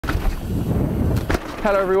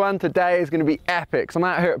Hello everyone, today is going to be epic. So I'm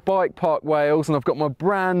out here at Bike Park Wales and I've got my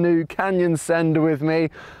brand new Canyon Sender with me.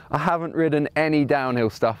 I haven't ridden any downhill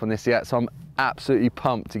stuff on this yet, so I'm absolutely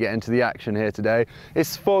pumped to get into the action here today.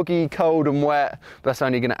 It's foggy, cold and wet, but that's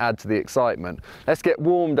only going to add to the excitement. Let's get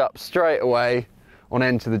warmed up straight away on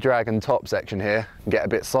into the Dragon top section here and get a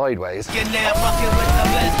bit sideways.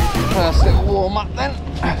 First little warm up then.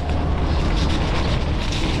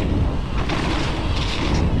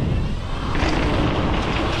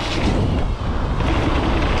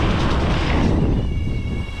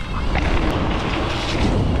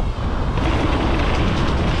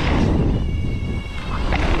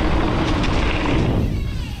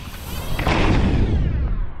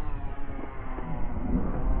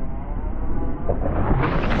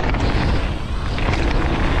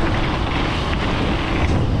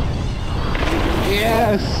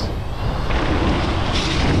 Yes!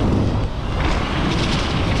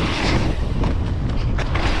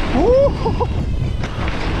 Woo!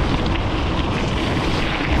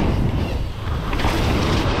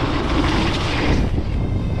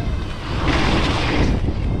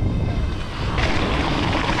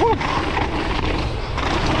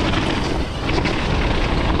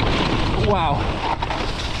 Wow.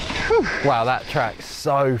 Wow, that track's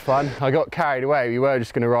so fun. I got carried away. We were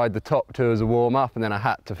just going to ride the top two as a warm-up, and then I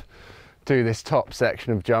had to do this top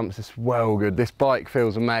section of jumps. It's well good. This bike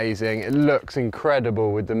feels amazing. It looks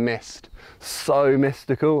incredible with the mist. So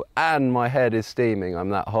mystical, and my head is steaming. I'm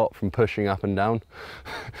that hot from pushing up and down.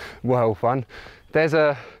 Well fun. There's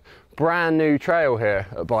a brand new trail here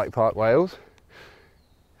at Bike Park Wales,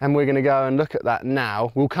 and we're going to go and look at that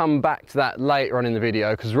now. We'll come back to that later on in the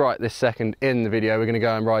video, because right this second in the video we're going to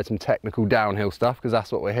go and ride some technical downhill stuff, because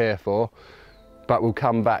that's what we're here for. But we'll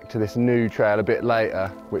come back to this new trail a bit later,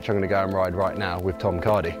 which I'm going to go and ride right now with Tom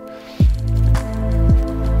Cardy.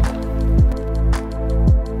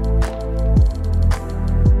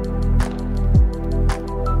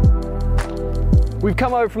 We've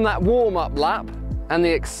come over from that warm-up lap and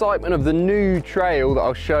the excitement of the new trail that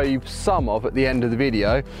I'll show you some of at the end of the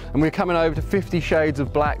video. And we're coming over to 50 Shades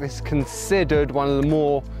of Black. This is considered one of the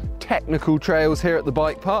more technical trails here at the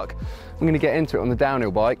bike park. I'm gonna get into it on the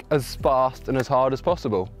downhill bike as fast and as hard as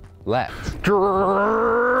possible. Let's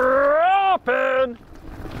drop in.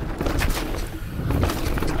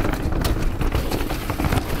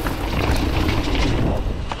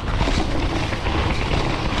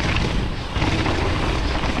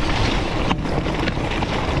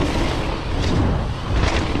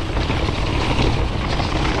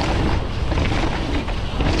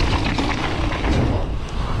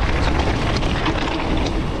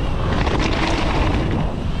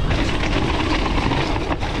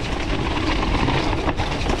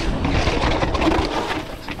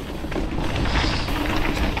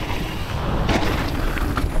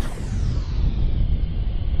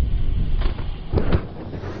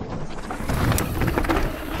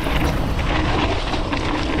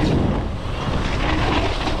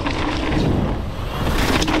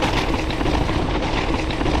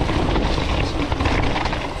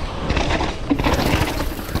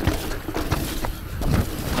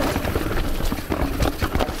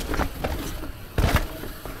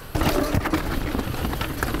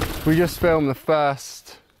 We just filmed the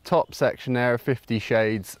first top section there of 50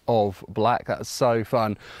 Shades of Black. That was so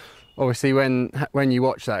fun. Obviously when you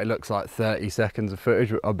watch that, it looks like 30 seconds of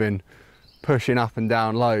footage. I've been pushing up and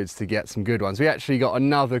down loads to get some good ones. We actually got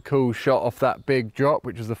another cool shot off that big drop,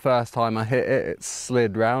 which was the first time I hit it. It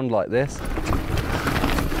slid round like this.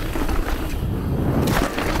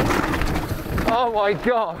 Oh my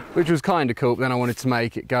God! Which was kind of cool, but then I wanted to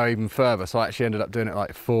make it go even further, so I actually ended up doing it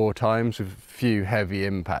like 4 times with a few heavy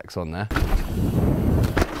impacts on there.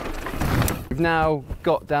 We've now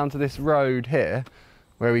got down to this road here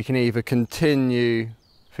where we can either continue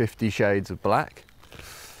 50 Shades of Black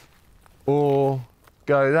or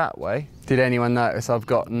go that way. Did anyone notice I've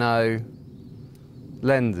got no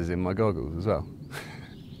lenses in my goggles as well?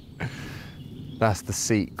 That's the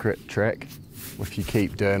secret trick. If you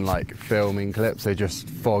keep doing like filming clips, they just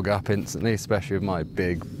fog up instantly, especially with my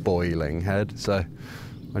big boiling head. So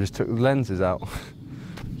I just took the lenses out.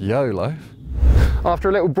 YOLO. After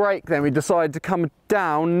a little break then, we decided to come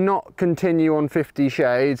down, not continue on 50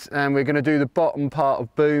 Shades, and we're going to do the bottom part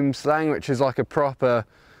of Boom Slang, which is like a proper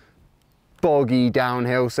boggy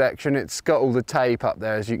downhill section. It's got all the tape up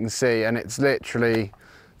there, as you can see, and it's literally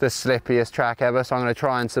the slippiest track ever, so I'm going to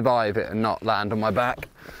try and survive it and not land on my back.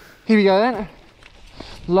 Here we go then.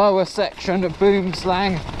 Lower section of Boom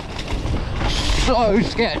Slang. So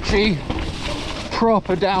sketchy.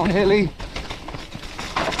 Proper downhilly.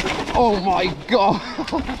 Oh my God.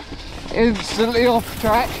 Instantly off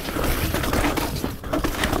track.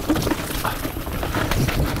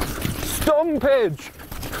 Stompage.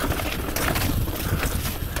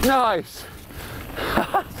 Nice.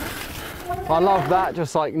 I love that,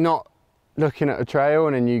 just like not looking at a trail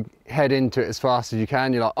and then you head into it as fast as you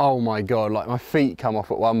can. You're like, oh my God, like my feet come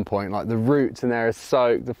off at one point, like the roots in there are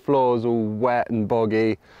soaked, the floor's all wet and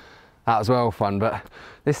boggy. That was well fun, but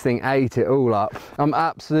this thing ate it all up. I'm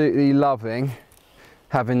absolutely loving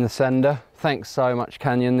having the Sender. Thanks so much,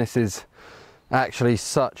 Canyon. This is actually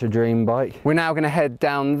such a dream bike. We're now going to head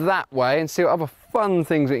down that way and see what other fun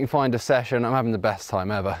things we can find a session. I'm having the best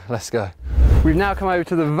time ever. Let's go. We've now come over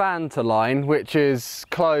to the Vanta line, which is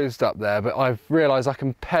closed up there, but I've realised I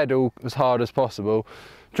can pedal as hard as possible,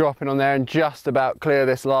 dropping on there and just about clear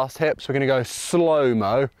this last hip. So we're going to go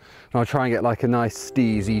slow-mo, and I'll try and get like a nice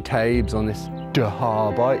steezy tabes on this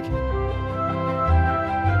Dahar bike.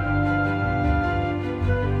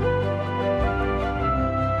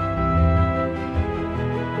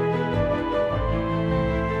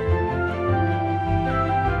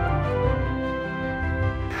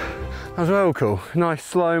 That was well cool. Nice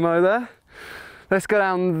slow-mo there. Let's go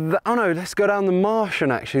down oh no, let's go down the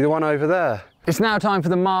Martian actually, the one over there. It's now time for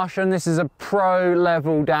the Martian. This is a pro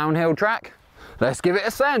level downhill track. Let's give it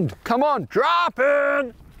a send. Come on, drop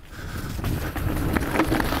in.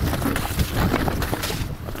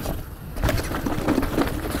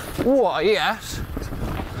 What, yes.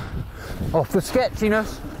 Off the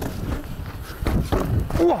sketchiness.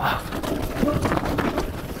 Whoa.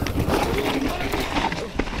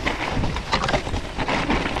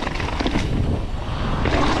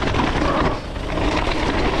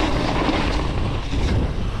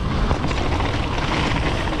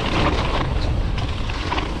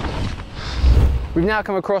 We've now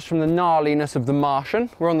come across from the gnarliness of the Martian.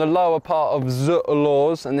 We're on the lower part of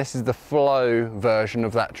Zutalaws, and this is the flow version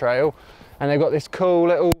of that trail. And they've got this cool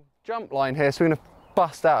little jump line here, so we're going to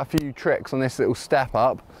bust out a few tricks on this little step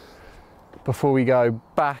up before we go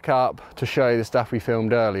back up to show you the stuff we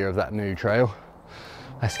filmed earlier of that new trail.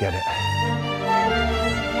 Let's get it.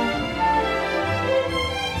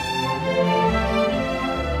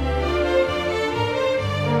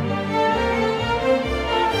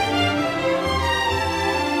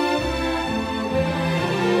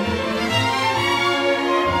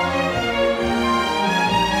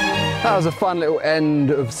 That was a fun little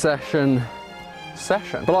end of session.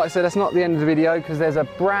 But like I said, that's not the end of the video because there's a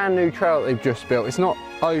brand new trail that they've just built. It's not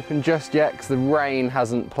open just yet because the rain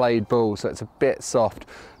hasn't played ball, so it's a bit soft.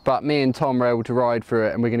 But me and Tom were able to ride through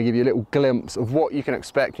it, and we're going to give you a little glimpse of what you can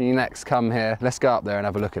expect when you next come here. Let's go up there and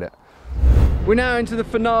have a look at it. We're now into the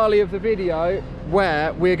finale of the video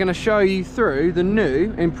where we're going to show you through the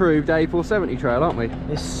new improved A470 trail, aren't we?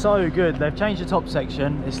 It's so good. They've changed the top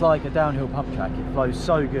section. It's like a downhill pump track. It flows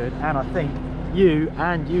so good, and I think you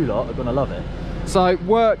lot are going to love it. So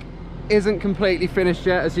work isn't completely finished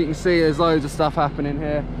yet. As you can see, there's loads of stuff happening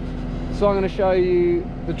here. So I'm going to show you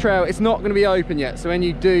the trail. It's not going to be open yet, so when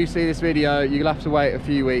you do see this video, you'll have to wait a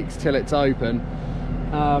few weeks till it's open.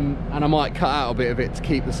 And I might cut out a bit of it to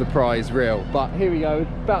keep the surprise real. But here we go,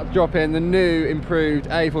 we're about to drop in the new improved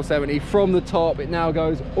A470 from the top. It now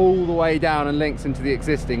goes all the way down and links into the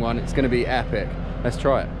existing one. It's going to be epic. Let's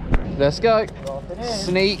try it. Let's go.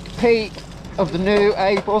 Sneak peek of the new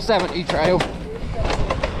A470 trail.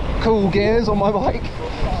 Cool gears on my bike.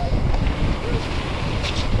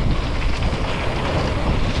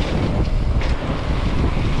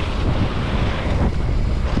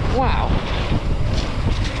 Wow.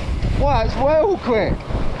 Wow, it's well quick.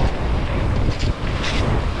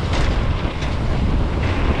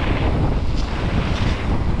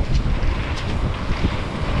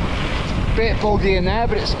 Bit boggy in there,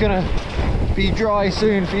 but it's gonna be dry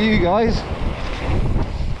soon for you guys.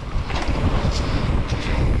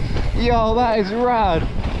 Yo, that is rad.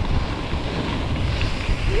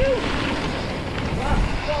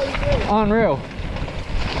 Unreal.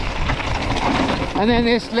 And then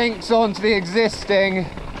this links on to the existing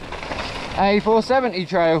A470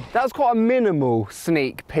 trail. That was quite a minimal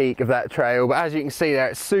sneak peek of that trail, but as you can see there,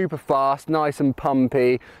 it's super fast, nice and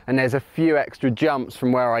pumpy, and there's a few extra jumps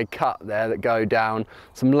from where I cut there that go down,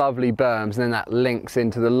 some lovely berms, and then that links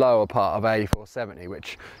into the lower part of A470,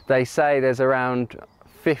 which they say there's around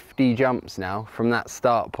 50 jumps now from that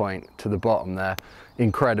start point to the bottom there.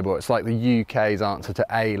 Incredible. It's like the UK's answer to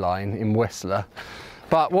A-Line in Whistler.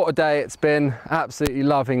 But what a day it's been. Absolutely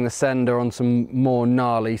loving the Sender on some more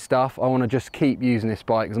gnarly stuff. I want to just keep using this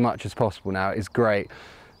bike as much as possible now. It's great.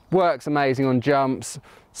 works amazing on jumps,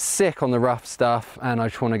 sick on the rough stuff, and I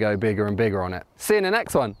just want to go bigger and bigger on it. See you in the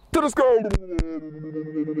next one. Let's go!